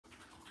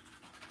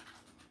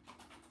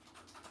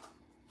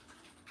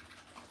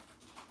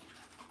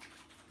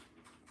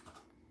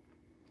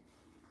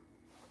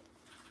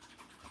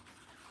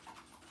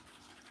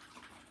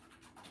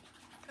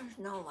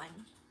no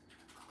one.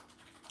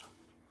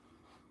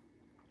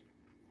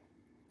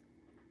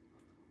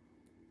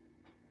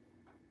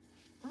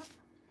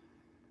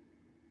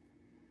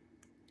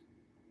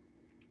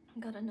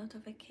 Got a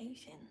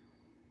notification.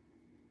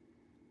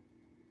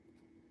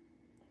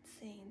 It's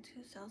saying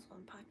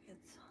 2cells1pack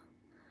is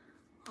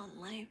on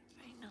live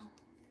right now.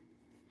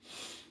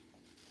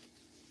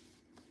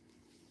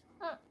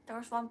 There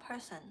was one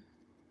person.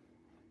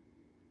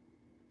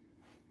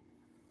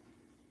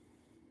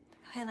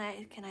 Can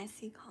I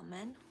see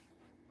comment?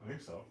 I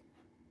think so.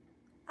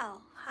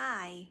 Oh,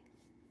 hi.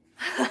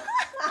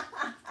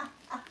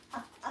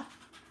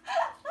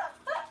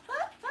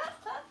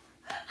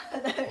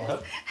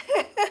 What?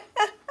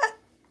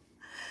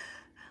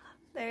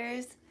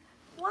 There's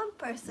one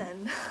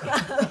person.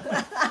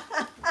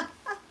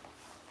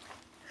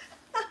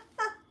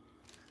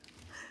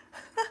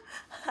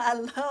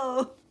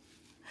 Hello.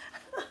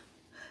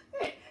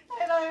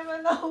 I don't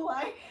even know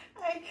why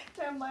I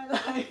turned my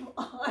light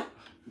on.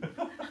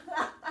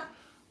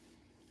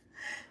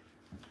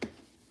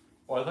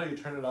 Oh, I thought you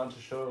turned it on to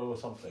show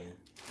something.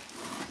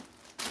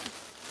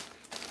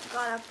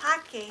 Got a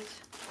package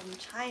from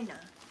China.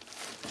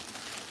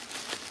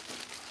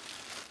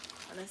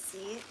 Wanna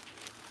see it?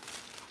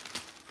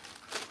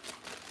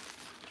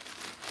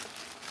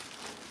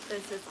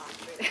 This is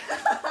awkward.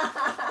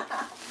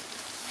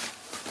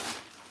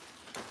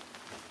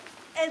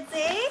 It's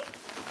a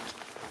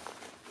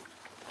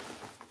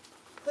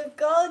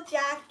Bugo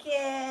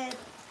jacket,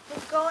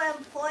 Bugo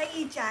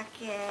employee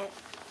jacket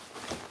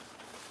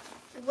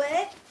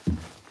with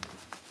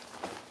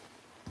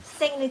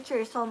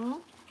signatures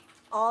from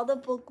all the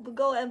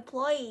Bugo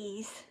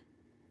employees.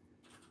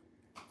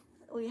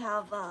 We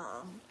have,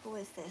 who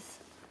is this?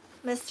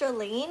 Mr.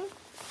 Lin.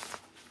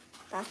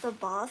 That's the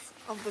boss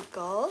of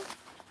Bugo.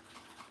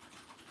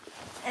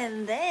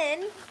 And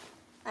then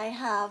I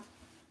have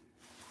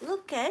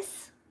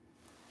Lucas,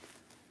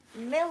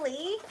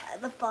 Millie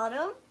at the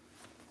bottom,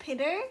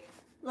 Peter,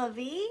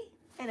 Lavi,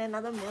 and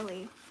another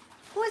Millie.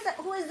 Who is that?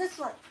 Who is this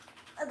one?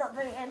 At the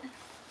very end.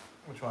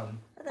 Which one?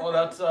 Oh,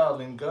 that's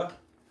Linga.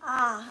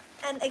 Ah,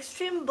 an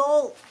Extreme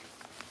Bowl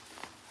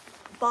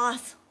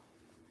boss.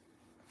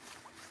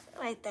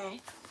 Right there.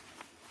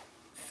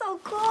 So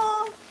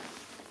cool.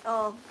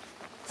 Oh,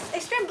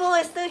 Extreme Bowl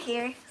is still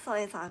here, so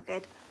it's all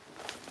good.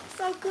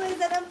 So cool. It's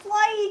an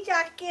employee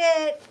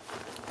jacket.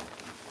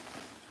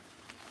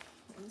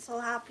 I'm so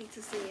happy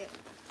to see it.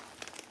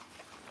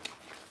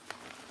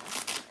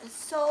 It's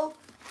so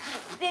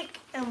thick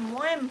and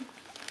warm.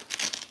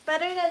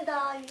 Better than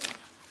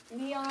the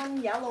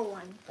neon yellow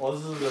one. Well,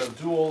 this is a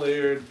dual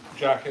layered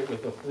jacket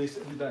with the fleece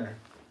in there.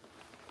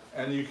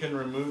 And you can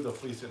remove the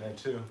fleece in there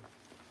too.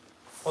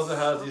 Plus it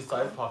has these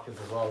side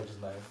pockets as well, which is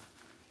nice.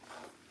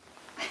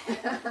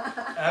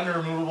 And a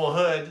removable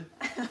hood.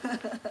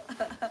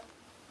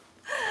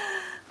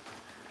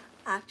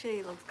 Actually,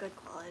 it looks good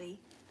quality.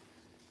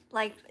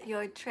 Like,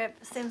 your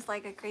trip seems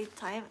like a great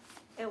time.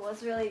 It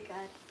was really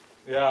good.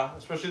 Yeah,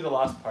 especially the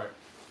last part.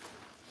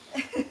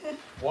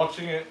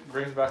 Watching it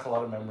brings back a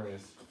lot of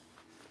memories.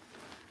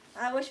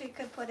 I wish we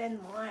could put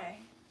in more,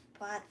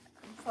 but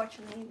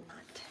unfortunately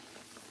not.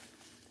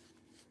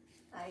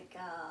 Like,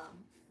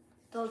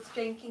 those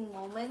drinking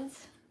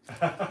moments.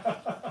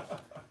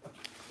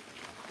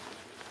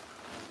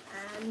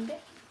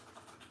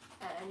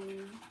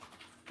 and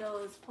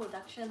those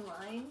production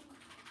line.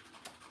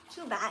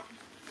 Too bad.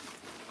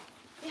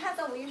 It has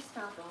a weird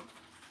smell though.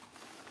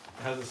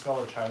 It has the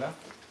smell of China.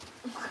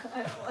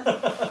 I don't want to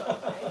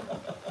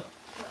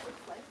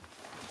like,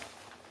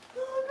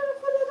 oh, I'm gonna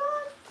put it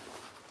on.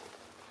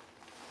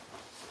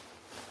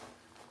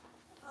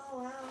 Oh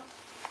wow.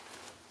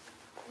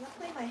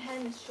 Luckily my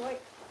hand is short.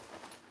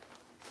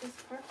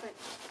 It's perfect.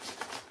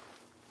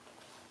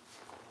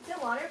 Is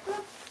it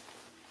waterproof?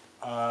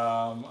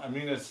 I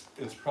mean,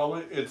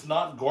 it's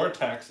not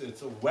Gore-Tex,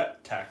 it's a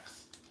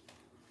Wet-Tex.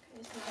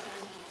 Okay,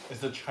 It's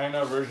the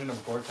China version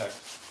of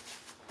Gore-Tex.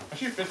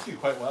 Actually fits you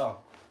quite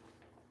well.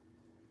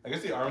 I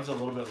guess the arm's a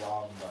little bit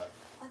long, but...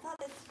 I thought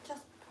it's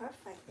just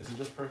perfect. Is it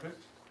just perfect?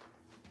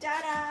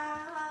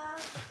 Ta-da!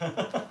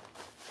 The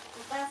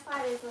best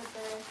part is with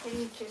the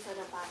signatures at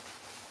the back.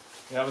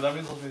 Yeah, but that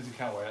means you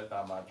can't wear it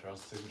that much, or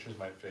else signatures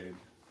might fade.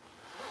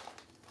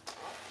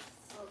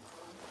 So cool.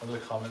 What are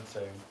the comments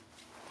saying?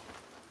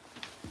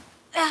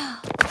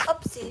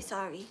 Oopsie,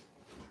 sorry.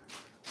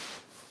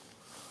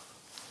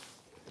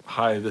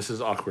 Hi, this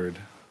is awkward.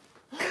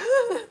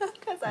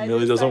 I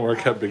Millie doesn't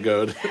work at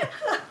Bigode.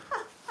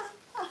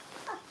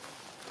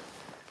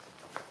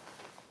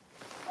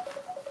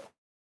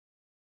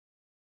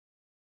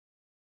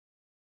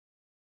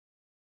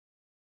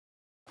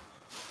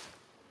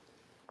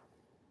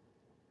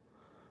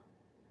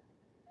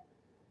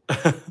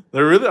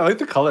 They're really, I like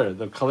the color.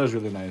 The color is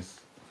really nice.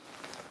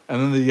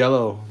 And then the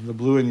yellow, the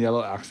blue and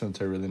yellow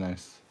accents are really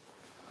nice.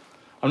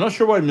 I'm not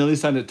sure why Millie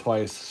signed it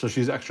twice, so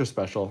she's extra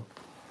special.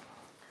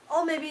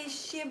 Oh, maybe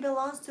she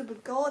belongs to the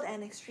Gold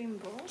and Extreme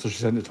Bowl. So she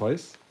signed it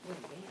twice?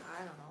 Maybe, I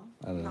don't know.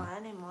 I don't know. Not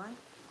anymore.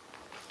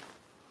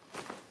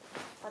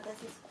 But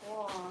this is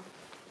cool.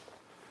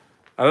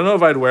 I don't know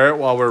if I'd wear it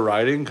while we're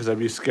riding because I'd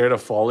be scared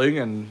of falling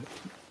and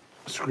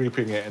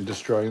scraping it and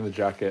destroying the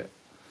jacket.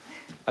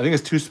 I think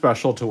it's too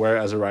special to wear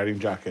it as a riding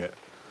jacket.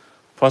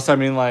 Plus, I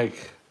mean,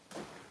 like,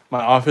 my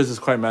office is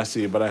quite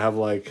messy, but I have,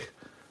 like,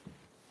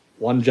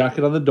 one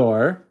jacket on the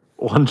door,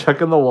 one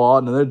jacket on the wall,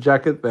 another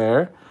jacket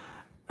there,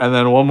 and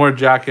then one more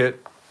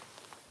jacket,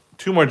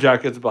 two more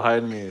jackets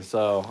behind me.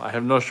 So I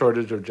have no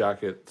shortage of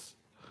jackets.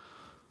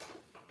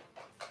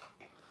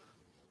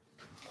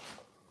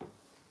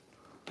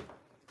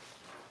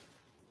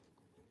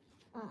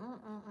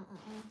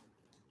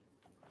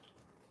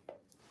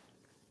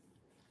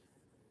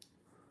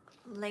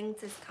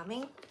 Lynx is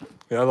coming.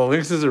 Yeah, the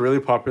Lynx is a really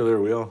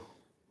popular wheel.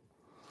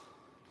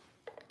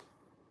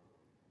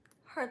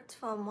 Hurt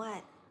from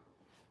what?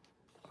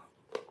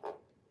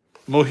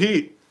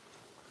 Mohit.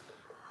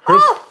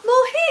 Oh,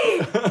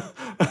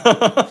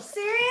 Mohit!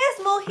 Serious,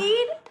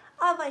 Mohit?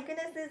 Oh my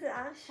goodness,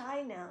 I'm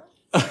shy now.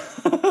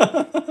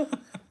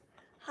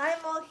 Hi,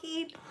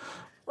 Mohit.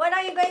 When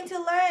are you going to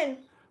learn?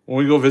 When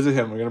we go visit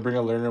him, we're gonna bring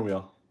a learner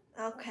wheel.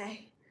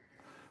 Okay.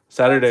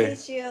 Saturday. I'll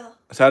teach you.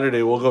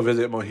 Saturday, we'll go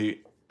visit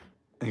Mohit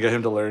and get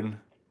him to learn.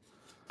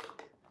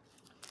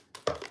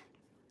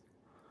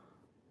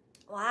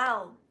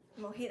 Wow,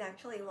 Mohit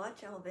actually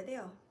watched our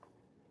video.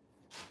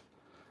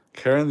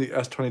 Karen, the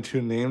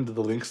S22 named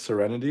the Lynx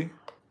Serenity.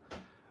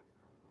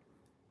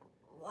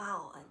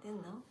 Wow, I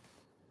didn't know.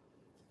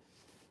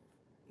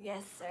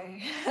 Yes, sir.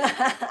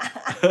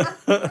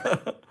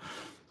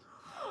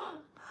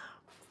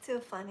 Too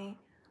funny.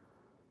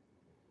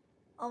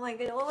 Oh my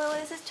goodness,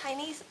 what is this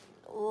Chinese?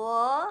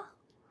 What?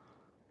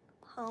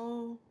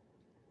 Hung.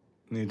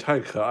 你太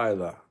可爱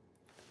了。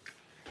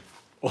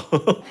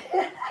I'm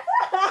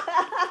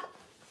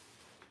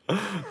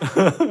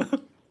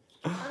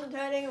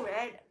turning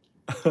red.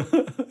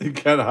 You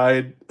can't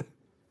hide.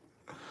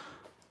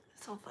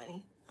 So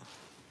funny.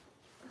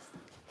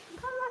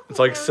 It's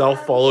like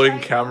self-following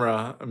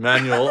camera,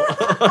 manual.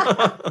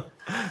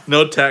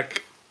 No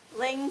tech.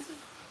 Lynx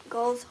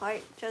goes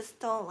hard. Just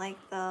don't like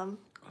them.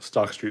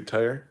 Stock street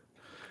tire.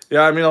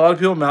 Yeah, I mean, a lot of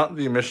people mount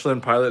the Michelin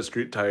Pilot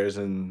street tires,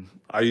 and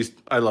I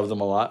love them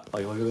a lot.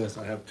 Like, look at this.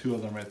 I have two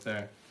of them right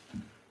there.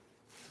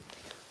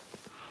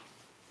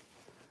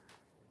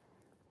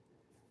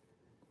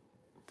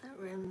 The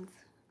rims.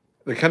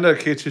 The Kenda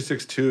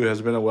K262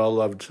 has been a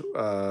well-loved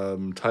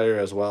tire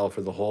as well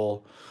for the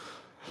whole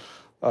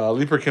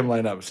Leaper Kim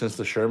lineup since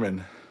the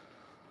Sherman.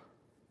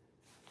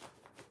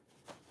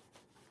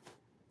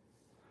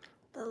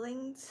 The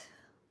Lynx.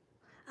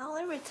 I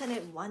only returned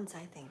it once,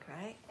 I think,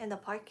 right? In the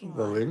parking lot.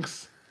 The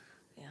Lynx?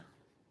 Yeah.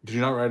 Did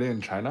you not ride it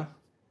in China?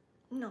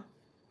 No.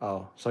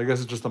 Oh, so I guess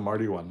it's just the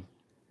Marty one.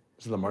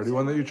 Is it the Marty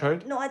one that you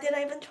tried? No, I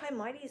didn't even try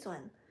Marty's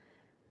one.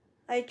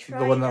 I tried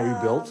The one that we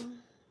built?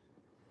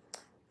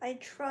 I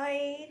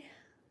tried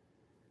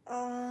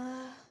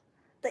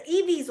the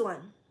Eevee's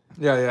one.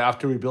 Yeah,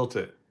 after we built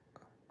it.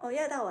 Oh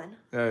yeah, that one.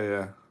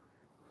 Yeah.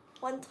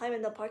 One time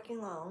in the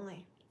parking lot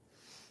only.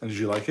 And did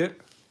you like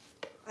it?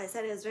 I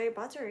said it was very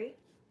buttery.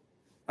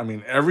 I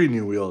mean, every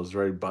new wheel is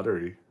very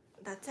buttery.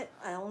 That's it.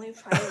 I only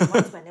tried it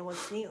once when it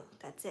was new.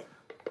 That's it.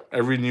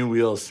 Every new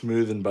wheel is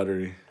smooth and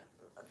buttery.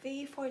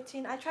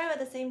 V14. I tried it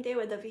the same day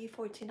with the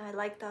V14. I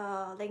like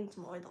the Lynx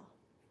more though.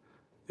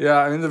 Yeah,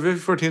 I mean, the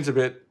V14's a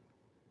bit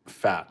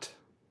fat.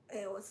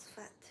 It was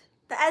fat.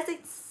 The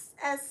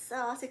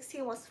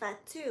S16 was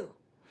fat too.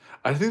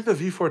 I think the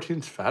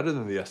V14's fatter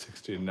than the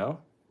S16, no?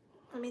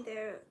 I mean,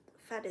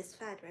 fat is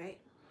fat, right?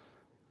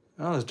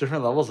 No, there's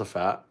different levels of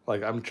fat.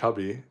 Like, I'm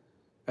chubby,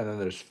 and then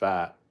there's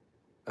fat,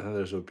 and then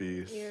there's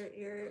obese.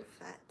 You're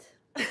fat.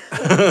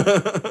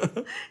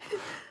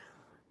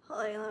 Oh,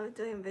 I love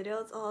doing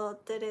videos. Oh,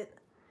 did it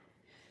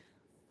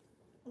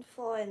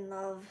fall in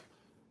love?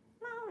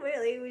 No,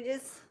 really.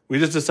 We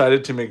just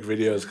decided to make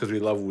videos because we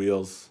love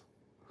wheels.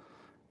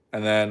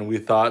 And then we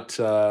thought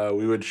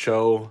we would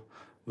show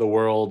the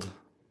world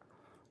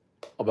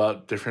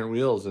about different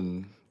wheels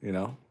and, you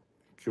know,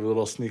 give a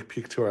little sneak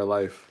peek to our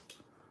life.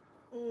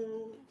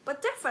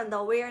 But different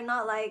though. We are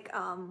not like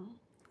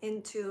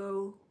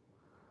into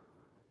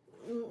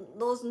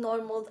those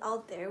normals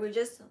out there. We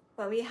just,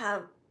 when we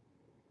have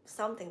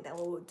something, then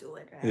we will do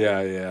it, right?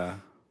 Yeah.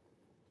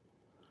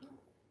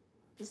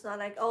 It's not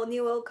like, oh,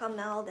 new will come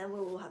now, then we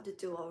will have to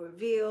do a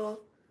review.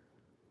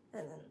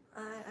 And then,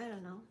 I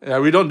don't know. Yeah,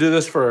 we don't do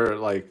this for,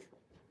 like,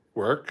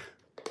 work.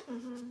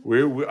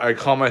 I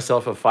call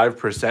myself a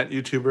 5%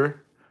 YouTuber,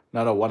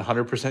 not a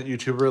 100%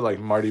 YouTuber like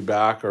Marty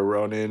Back or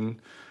Ronin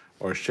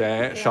or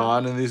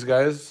Sean and these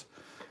guys.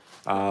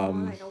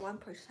 Like a 1%.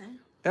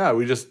 Yeah,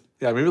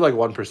 maybe like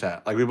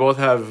 1%. Like, we both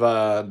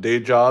have day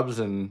jobs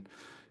and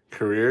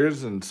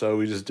careers, and so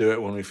we just do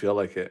it when we feel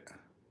like it.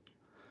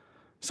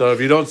 So if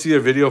you don't see a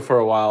video for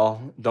a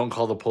while, don't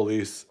call the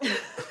police.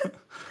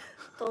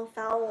 Don't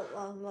file,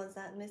 what's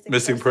that,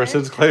 missing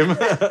persons claim.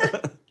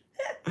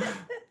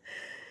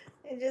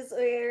 It's just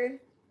we're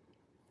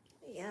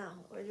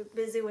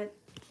busy with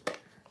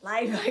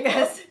life, I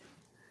guess.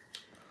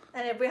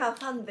 And if we have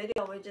fun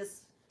video, we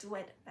just do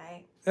it,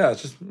 right? Yeah,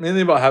 it's just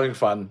mainly about having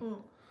fun.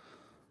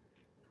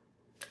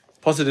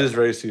 Plus, it is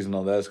very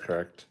seasonal. That is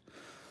correct.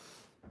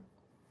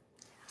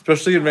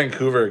 Especially in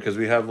Vancouver, because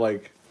we have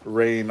like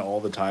rain all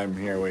the time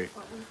here. Wait.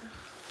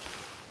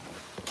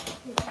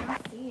 You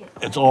can't see it.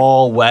 It's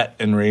all wet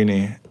and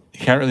rainy. You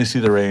can't really see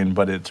the rain,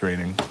 but it's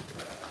raining.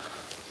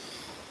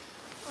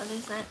 What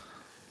is that?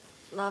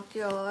 Love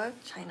your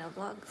China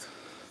vlogs.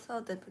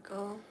 So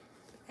typical.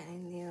 Any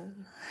new?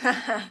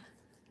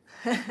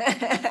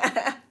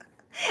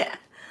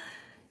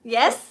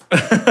 Yes,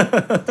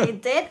 they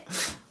did.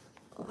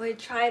 We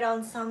tried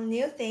on some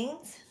new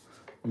things.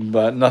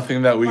 But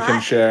nothing that we can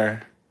What?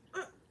 share.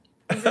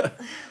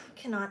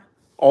 Cannot.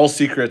 All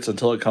secrets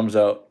until it comes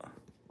out.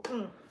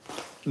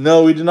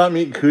 No, we did not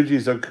meet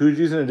Kuji. So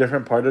Kuji's in a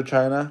different part of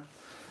China.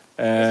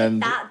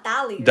 And Dali.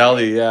 Right?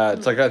 Delhi, yeah.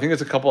 It's like, I think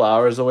it's a couple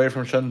hours away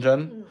from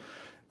Shenzhen.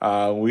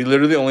 We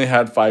literally only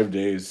had 5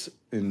 days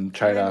in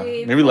China.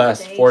 Maybe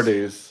less, 4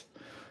 days.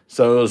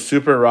 So it was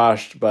super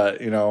rushed,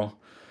 but you know,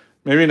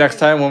 maybe next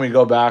time when we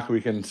go back, we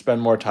can spend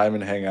more time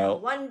and hang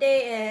out. One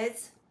day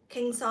is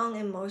King Song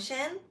in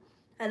motion,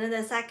 and then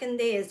the second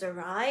day is the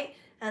ride,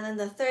 and then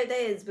the third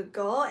day is we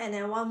go, and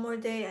then one more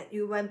day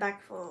you went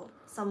back for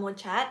some more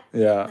chat.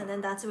 Yeah. And then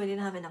that's when we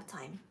didn't have enough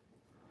time.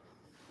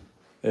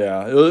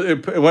 Yeah,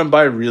 it went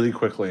by really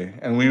quickly,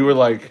 and we were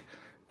like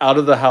out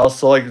of the house.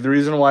 So like the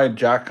reason why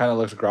Jack kind of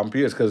looks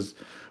grumpy is because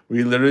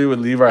we literally would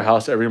leave our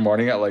house every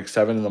morning at like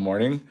 7 in the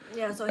morning.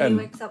 Yeah, so And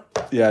he wakes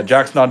up. Yeah,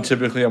 Jack's not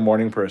typically a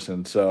morning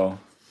person, so.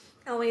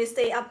 And we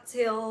stay up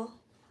till.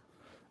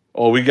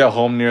 Oh, we get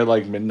home near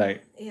like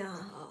midnight. Yeah.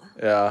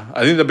 Yeah,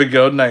 I think the Big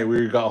Goat night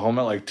we got home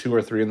at like 2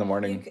 or 3 in the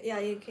morning.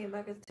 You came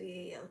back at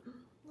 3 a.m.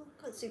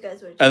 Because you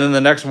guys were. And then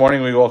the next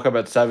morning we woke up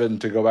at 7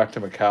 to go back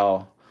to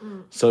Macau.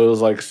 So it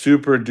was like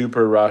super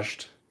duper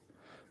rushed.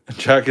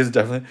 Jack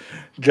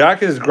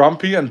is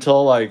grumpy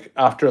until like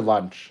after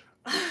lunch.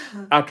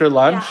 After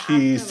lunch,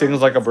 he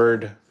sings like a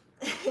bird.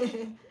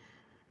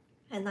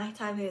 At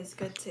nighttime, he is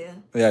good too.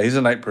 Yeah, he's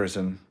a night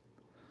person.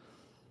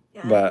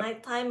 Yeah, But at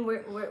nighttime,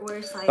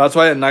 we're silent. that's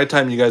why at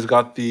nighttime you guys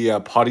got the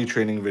potty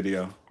training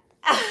video.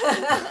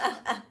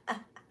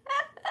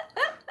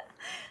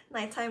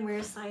 Nighttime,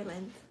 we're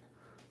silent.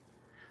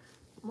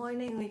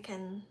 Morning, we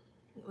can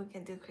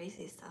do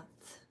crazy stuff.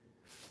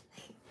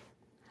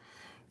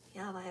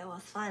 Yeah, but it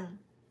was fun.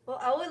 Well,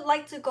 I would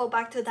like to go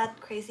back to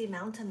that crazy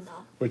mountain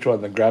though. Which one?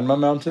 The Grandma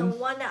The Mountain?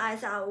 one that I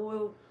said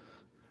will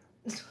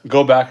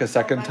Go back a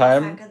second back a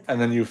time, second time.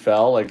 and then you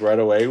fell like right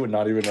away with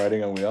not even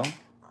riding a wheel.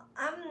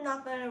 I'm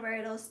not gonna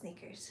wear those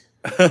sneakers.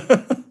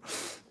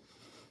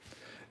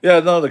 Yeah,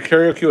 no, the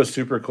karaoke was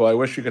super cool. I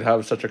wish you could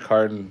have such a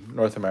car in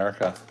North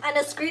America. And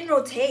the screen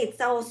rotates.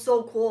 That was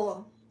so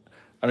cool.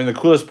 I mean, the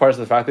coolest part is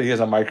the fact that he has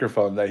a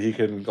microphone that he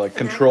can like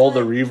control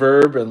the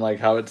reverb and like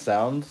how it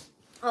sounds.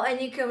 Oh,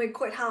 and you can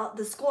record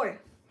the score.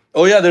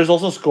 Oh yeah, there's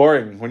also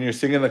scoring. When you're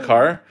singing in the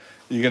car,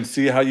 you can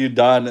see how you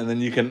done, and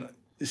then you can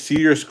see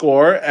your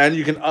score, and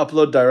you can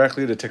upload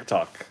directly to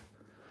TikTok.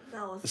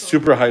 That was so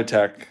Super high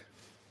tech.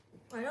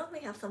 Why don't we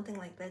have something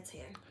like this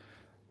here?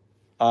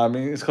 I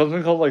mean, it's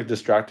something called like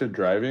distracted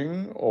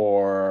driving,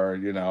 or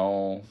you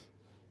know,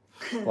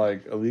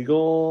 like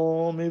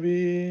illegal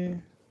maybe.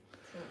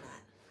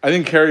 I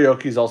think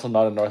karaoke is also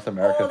not a North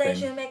America They thing.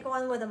 should make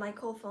one with a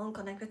microphone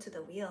connected to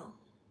the wheel.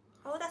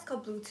 Oh, that's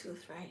called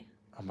Bluetooth, right?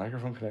 A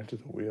microphone connected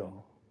to the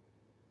wheel.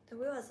 The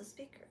wheel has a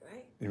speaker,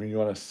 right? You mean you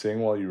want to sing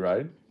while you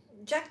ride?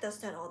 Jack does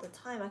that all the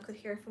time. I could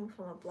hear him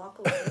from a block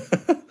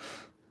away.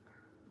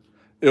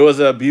 It was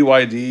a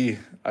BYD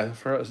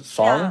for a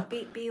song.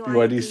 Yeah,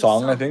 BYD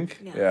song, I think.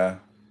 Yeah.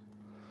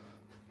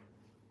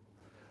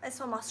 It's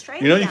from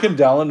Australia. You know, you can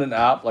download an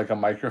app like a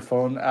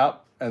microphone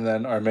app, and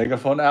then or a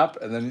megaphone app,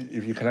 and then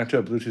if you connect to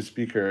a Bluetooth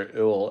speaker,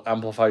 it will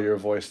amplify your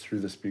voice through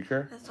the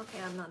speaker. That's okay.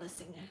 I'm not a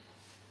singer.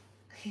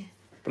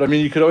 But I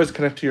mean, you could always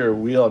connect to your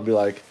wheel and be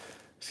like,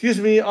 "Excuse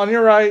me, on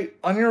your right,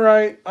 on your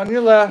right, on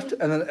your left,"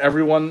 and then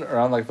everyone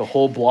around like the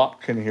whole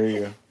block can hear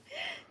you.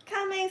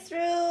 Coming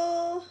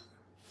through.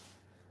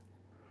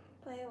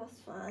 But it was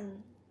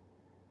fun.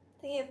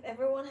 I think if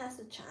everyone has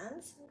a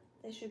chance,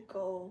 they should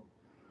go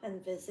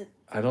and visit.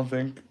 I don't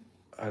think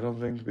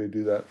they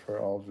do that for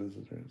all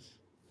visitors.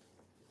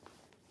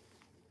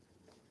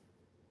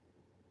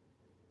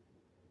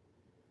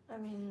 I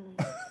mean,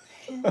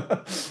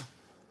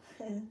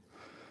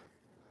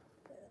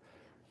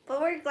 but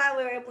we're glad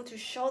we were able to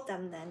show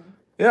them then.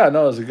 Yeah,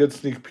 no, it was a good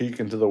sneak peek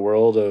into the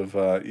world of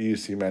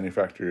EUC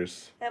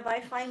manufacturers. If I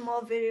find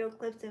more video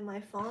clips in my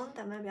phone,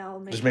 then maybe I'll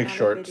make Just make another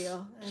shorts.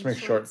 video. Just make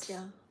shorts.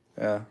 Yeah.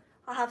 Yeah.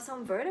 I'll have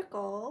some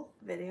vertical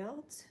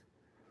videos.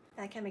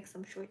 I can make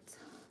some shorts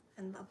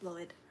and upload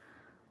it.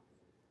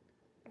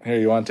 Here,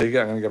 you want to take it?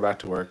 I'm going to get back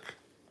to work.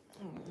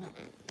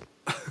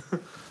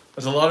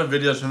 There's a lot of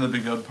videos from the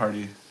Big Goat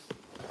party.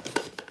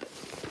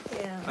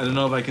 Yeah. I don't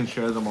know if I can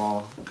share them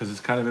all because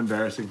it's kind of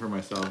embarrassing for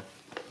myself.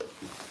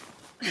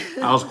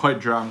 I was quite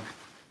drunk.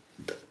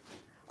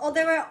 Oh,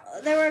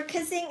 they were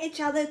kissing each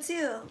other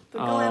too. The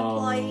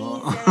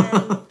employees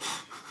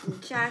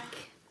and Jack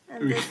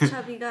and this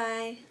chubby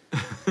guy.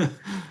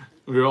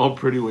 We were all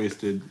pretty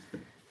wasted.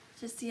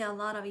 Just see a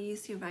lot of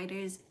easy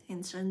riders in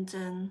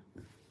Shenzhen.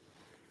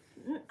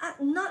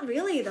 Not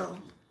really though.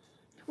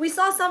 We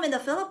saw some in the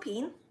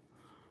Philippines.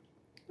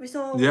 We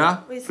saw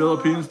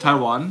Philippines,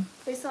 Taiwan.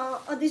 We saw.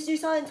 Oh, did you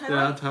saw in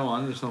Taiwan? Yeah,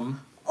 Taiwan or something.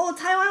 Oh,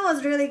 Taiwan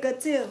was really good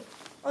too.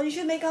 Oh, you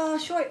should make a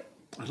short.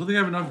 I don't think I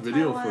have enough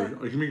video Taiwan.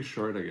 for. You can make it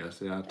short, I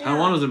guess. Yeah,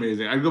 Taiwan was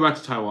amazing. I'd go back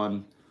to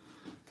Taiwan.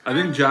 I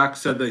think Jack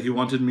said that he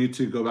wanted me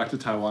to go back to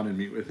Taiwan and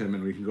meet with him,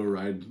 and we can go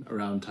ride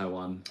around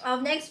Taiwan.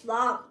 Our next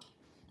vlog,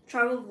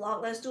 travel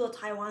vlog. Let's do a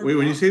Taiwan. Wait, vlog.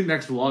 when you say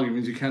next vlog, it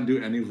means you can't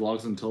do any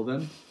vlogs until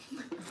then,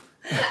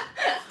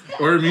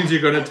 or it means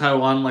you're going to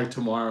Taiwan like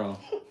tomorrow.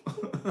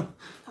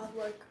 Hard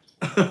work.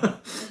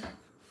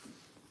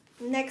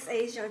 Next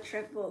Asia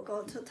trip, we'll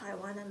go to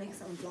Taiwan and make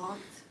some vlogs.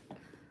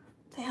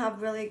 They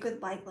have really good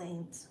bike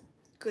lanes.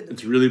 Good.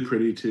 It's really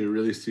pretty too,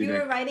 really scenic.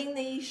 You were riding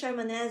the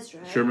Sherman-S,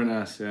 right?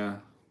 Sherman-S, yeah.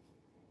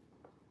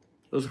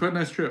 It was quite a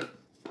nice trip.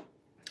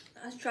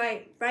 Let's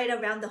try right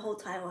around the whole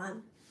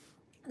Taiwan,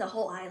 the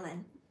whole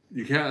island.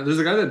 You can't. There's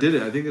a guy that did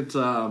it. I think it's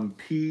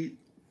Pete.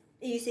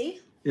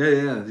 Easy?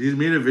 Yeah. He's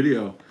made a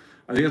video.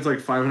 I think it's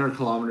like 500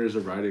 kilometers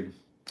of riding.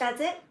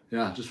 That's it?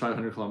 Yeah, just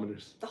 500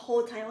 kilometers. The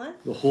whole Taiwan?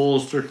 The whole,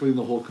 circling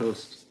the whole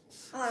coast.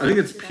 Oh, I think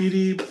it's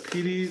PD,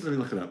 let me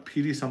look it up.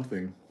 PD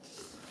something.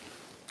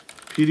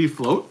 PD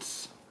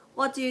floats?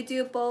 What do you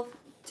do both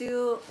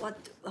do?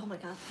 Oh my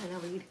god, I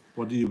can't read.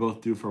 What do you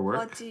both do for work?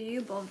 What do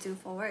you both do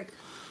for work?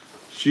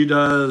 She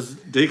does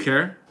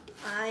daycare,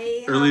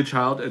 I early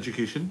child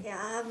education. Yeah,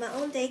 I have my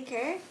own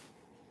daycare.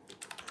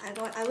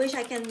 I wish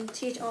I can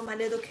teach all my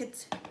little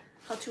kids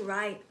how to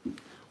ride.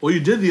 Well, you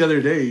did the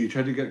other day. You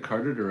tried to get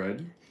Carter to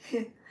ride.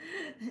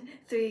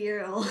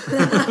 3-year-old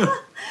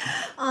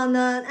on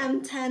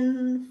an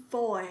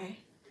M10-4.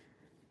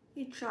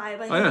 He tried,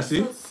 but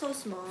he's so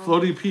small.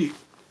 Floaty Pete.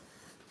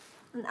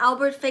 And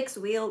Albert fixed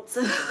wheels.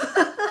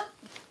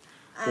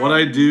 What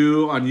I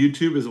do on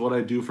YouTube is what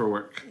I do for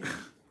work.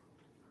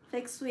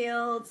 Fixed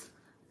wheels,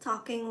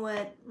 talking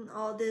with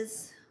all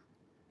these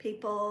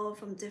people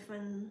from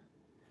different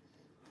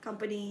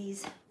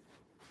companies.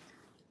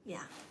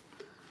 Yeah.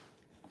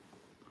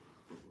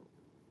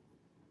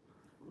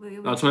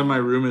 That's why my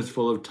room is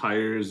full of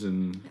tires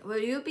and... Will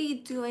you be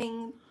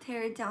doing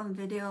tear down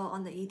video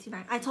on the ET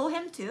Max? I told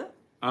him to.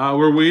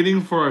 We're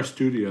waiting for our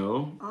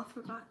studio. Oh, I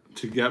forgot.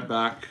 To get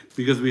back,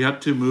 because we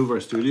had to move our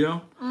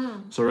studio.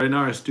 So right now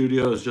our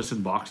studio is just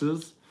in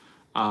boxes.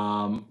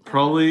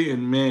 Probably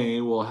in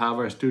May we'll have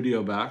our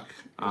studio back,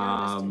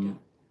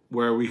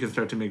 where we can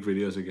start to make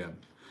videos again.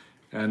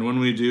 And when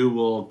we do,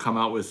 we'll come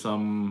out with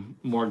some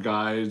more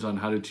guides on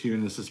how to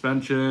tune the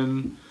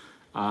suspension,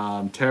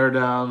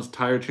 teardowns,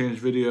 tire change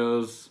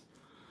videos,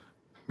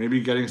 maybe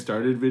getting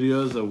started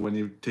videos of when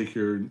you take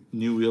your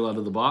new wheel out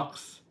of the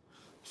box.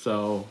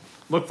 So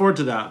look forward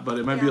to that, but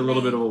it might be a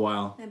little bit of a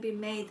while. Maybe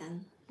May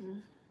then.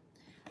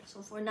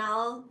 So for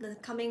now, the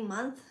coming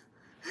month,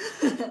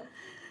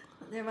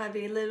 there might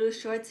be little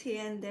shorts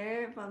here and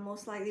there, but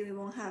most likely we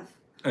won't have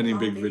any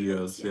big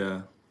videos.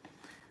 Yeah.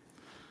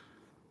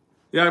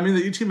 Yeah, I mean,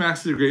 the ET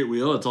Max is a great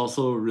wheel. It's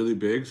also really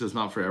big, so it's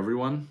not for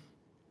everyone.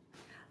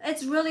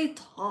 It's really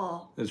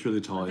tall. It's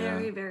really tall, yeah.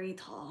 Very, very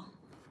tall.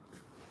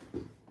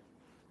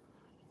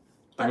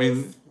 But I mean,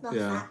 it's not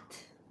fat.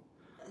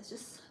 It's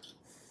just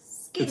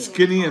skinny. It's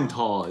skinny and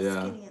tall,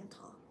 yeah. Skinny and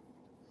tall.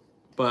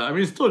 But I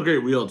mean, it's still a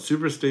great wheel. It's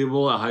super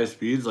stable at high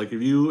speeds. Like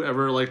if you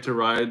ever like to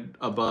ride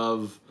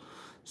above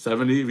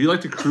 70, if you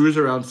like to cruise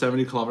around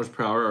 70 kilometers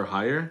per hour or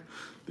higher,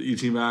 the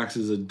ET Max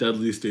is a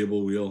deadly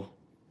stable wheel.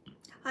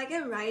 I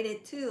can ride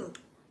it too.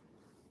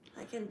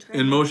 I can try.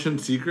 In motion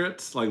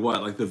secrets, like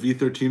what? Like the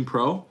V13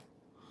 Pro?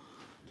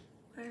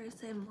 Where is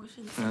the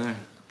motion secret?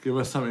 Give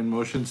us some in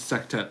motion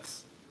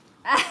sectets.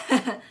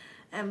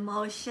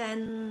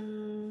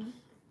 Emotion.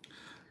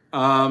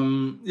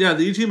 Yeah,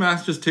 the ET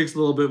Max just takes a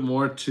little bit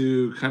more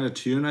to kind of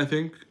tune, I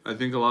think. I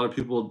think a lot of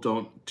people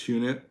don't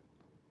tune it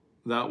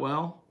that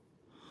well.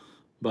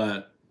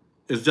 But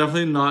it's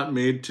definitely not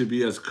made to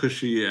be as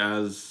cushy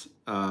as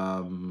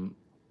the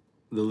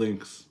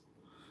Lynx.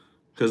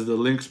 Because the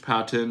Lynx,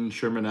 Patton,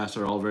 Sherman-S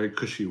are all very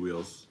cushy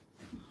wheels.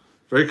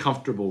 Very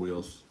comfortable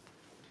wheels.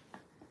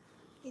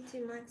 ET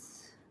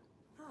Max.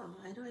 Oh,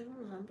 I don't even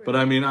remember. But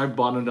I mean, I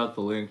bottomed out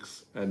the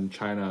Lynx in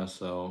China,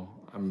 so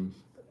I'm...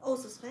 Oh,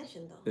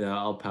 suspension though. Yeah,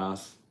 I'll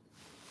pass.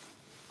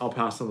 I'll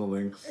pass on the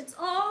Lynx. It's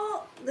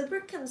all...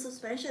 lubricant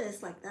suspension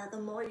is like that.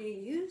 The more you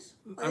use...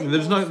 I mean,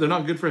 they're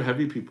not good for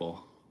heavy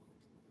people.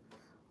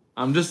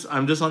 I'm just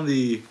on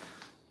the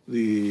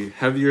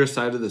heavier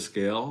side of the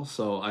scale,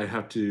 so I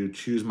have to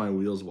choose my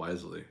wheels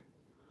wisely.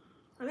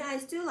 I mean, I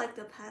still like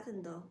the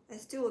Patton though.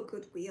 It's still a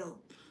good wheel.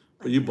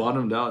 But you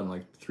bottomed out in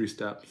like 3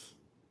 steps.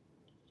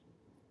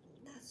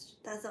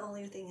 That's the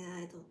only thing that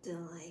I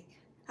didn't like.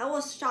 I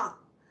was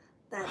shocked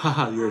that...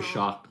 Haha, you're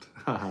shocked.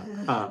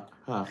 Haha.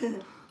 that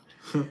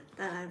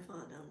I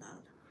bottomed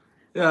out.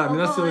 Yeah, I mean,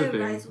 that's the only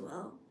thing. It rides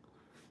well.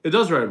 It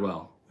does ride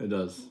well. It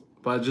does.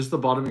 But just the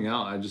bottoming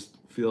out, I just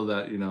feel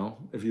that, you know,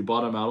 if you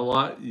bottom out a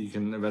lot, you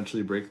can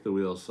eventually break the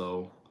wheel,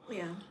 so...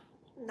 Yeah.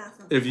 That's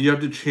not if you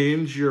have to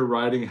change your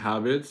riding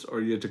habits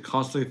or you have to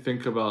constantly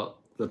think about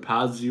the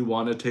paths you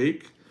want to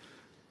take,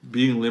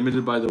 being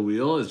limited by the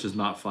wheel is just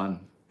not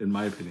fun, in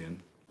my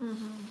opinion.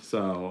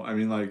 So, I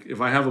mean, like, if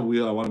I have a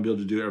wheel, I want to be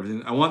able to do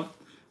everything. I want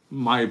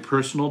my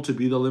personal to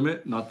be the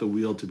limit, not the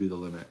wheel to be the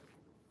limit.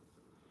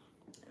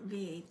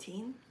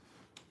 V18.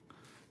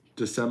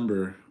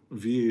 December,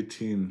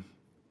 V18.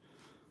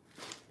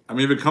 I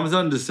mean, if it comes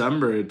out in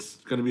December, it's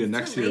going to be a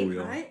next year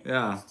wheel. Right?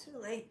 Yeah. It's too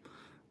late.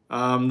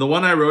 The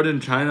one I rode in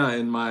China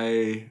in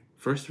my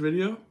first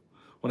video,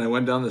 when I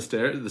went down the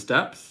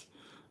steps,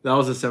 that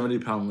was a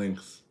 70-pound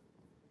Lynx.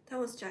 That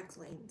was Jack's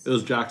lanes. It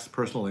was Jack's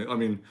personal Lynx. I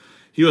mean,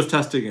 he was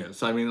testing it.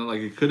 So, I mean, like,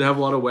 it could have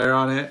a lot of wear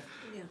on it.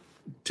 Yeah.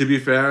 To be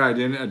fair, I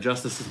didn't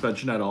adjust the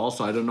suspension at all,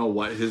 so I don't know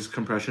what his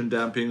compression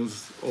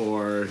dampings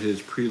or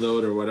his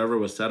preload or whatever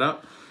was set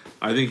up.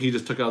 I think he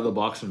just took it out of the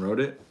box and rode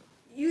it.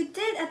 You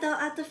did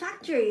at the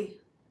factory.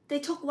 They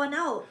took one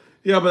out.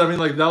 Yeah, but I mean,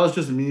 like, that was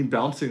just me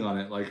bouncing on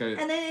it. Like,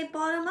 And then it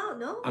bottomed out,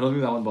 no? I don't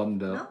think that one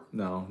bottomed out.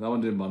 No, that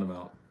one didn't bottom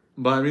out.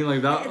 But I mean,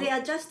 like, that... They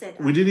adjusted.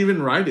 We didn't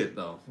even ride it,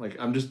 though. Like,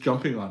 I'm just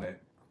jumping on it.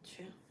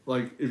 True.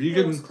 Like, if you It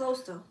can... was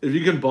close, though. If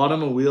you can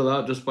bottom a wheel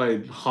out just by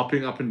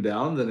hopping up and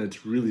down, then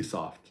it's really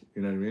soft.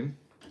 You know what I mean?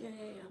 Yeah.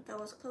 That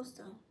was close,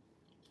 though.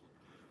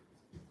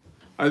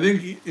 I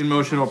think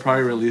InMotion will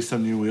probably release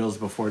some new wheels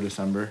before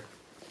December.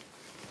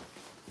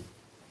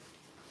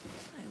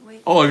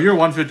 Wait. Oh, if you're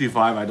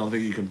 155, I don't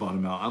think you can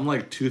bottom out. I'm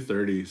like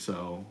 230,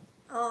 so...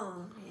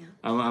 Oh, yeah.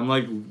 I'm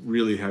like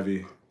really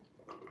heavy.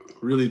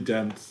 Really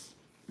dense.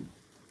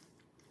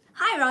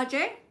 Hi,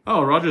 Roger.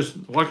 Oh, Roger's...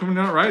 Why come we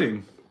not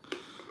riding?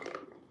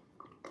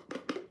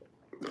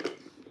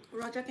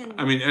 Roger can...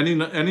 I mean,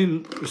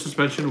 any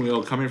suspension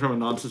wheel coming from a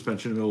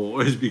non-suspension wheel will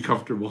always be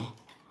comfortable.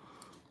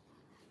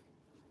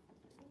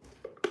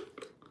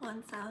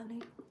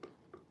 170.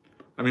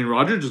 I mean,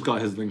 Roger just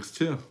got his links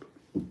too.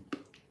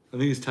 I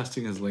think he's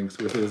testing his links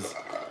with his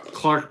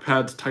Clark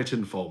Pads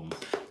Titan Foam.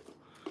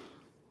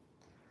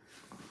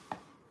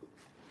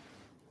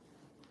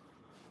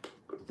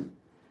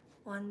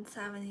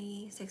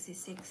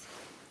 $170.66.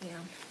 Yeah.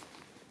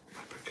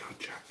 My Picard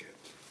jacket.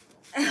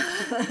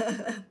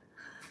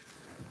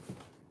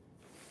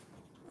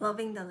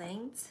 Loving the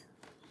length.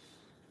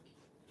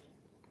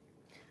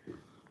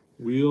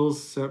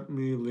 Wheels sent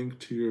me link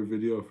to your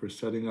video for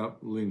setting up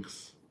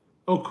links.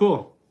 Oh,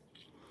 cool.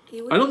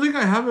 I don't think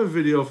I have a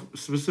video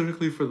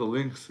specifically for the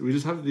links. We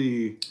just have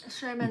the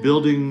Sherman.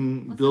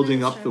 building up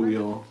the Sherman?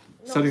 wheel,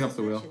 No, setting up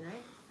the wheel. suspension,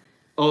 right?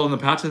 Oh, and the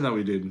pattern that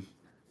we did.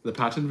 The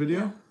pattern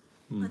video?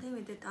 I think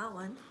we did that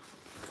one.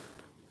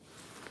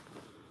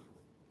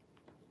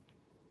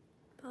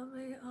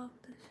 Probably off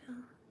the show.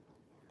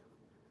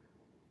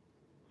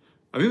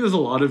 I think there's a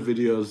lot of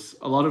videos,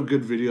 a lot of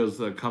good videos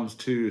that comes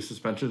to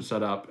suspension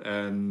setup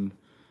and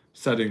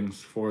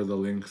settings for the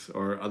links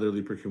or other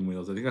Leaperkin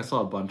wheels. I think I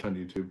saw a bunch on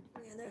YouTube.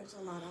 Yeah, there's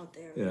a lot out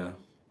there. Yeah.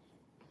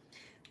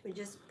 We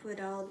just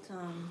put out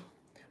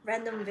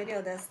random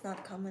video that's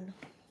not common.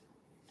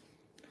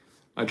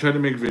 I try to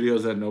make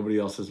videos that nobody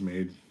else has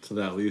made so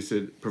that at least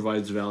it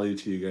provides value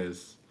to you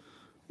guys.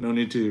 No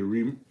need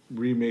to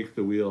remake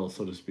the wheel,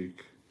 so to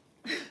speak.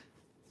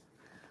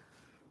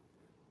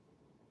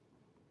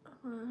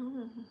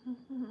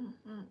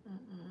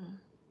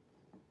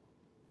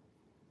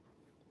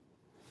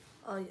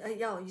 Oh,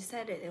 yeah, you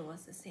said it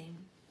was the same.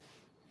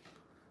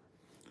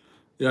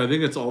 Yeah, I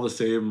think it's all the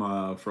same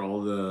for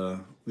all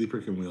the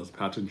Leaperkin wheels,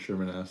 Patent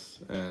Sherman S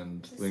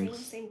and The Lynx.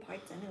 same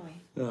parts anyway.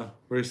 Yeah,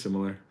 very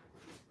similar.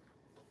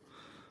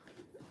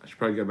 I should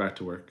probably get back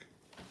to work.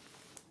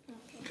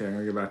 Okay, I'm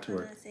gonna get back to I'm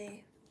work. gonna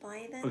say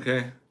bye then.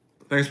 Okay,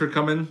 thanks for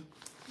coming.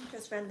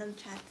 Just random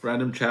chat.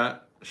 Random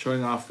chat,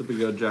 showing off the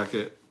Big O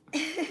jacket.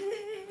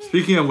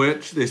 Speaking of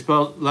which,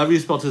 Levy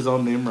spelled his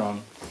own name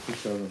wrong.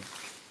 Just show them.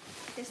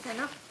 They stand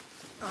up.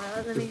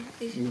 Let me.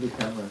 Move the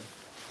camera.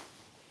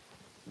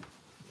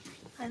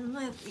 I don't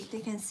know if they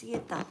can see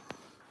it though.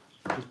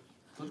 Just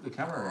flip the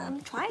camera around.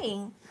 I'm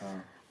trying.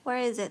 Oh. Where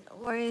is it?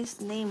 Where is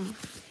the name?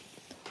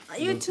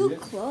 You You're don't too see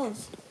it?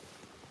 close.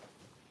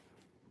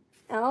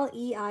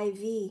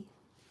 Leiv.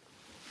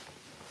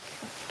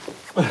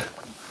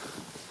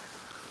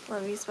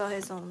 Let me spell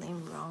his own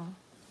name wrong.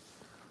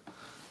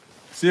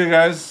 See you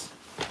guys.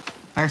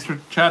 Thanks for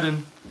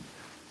chatting.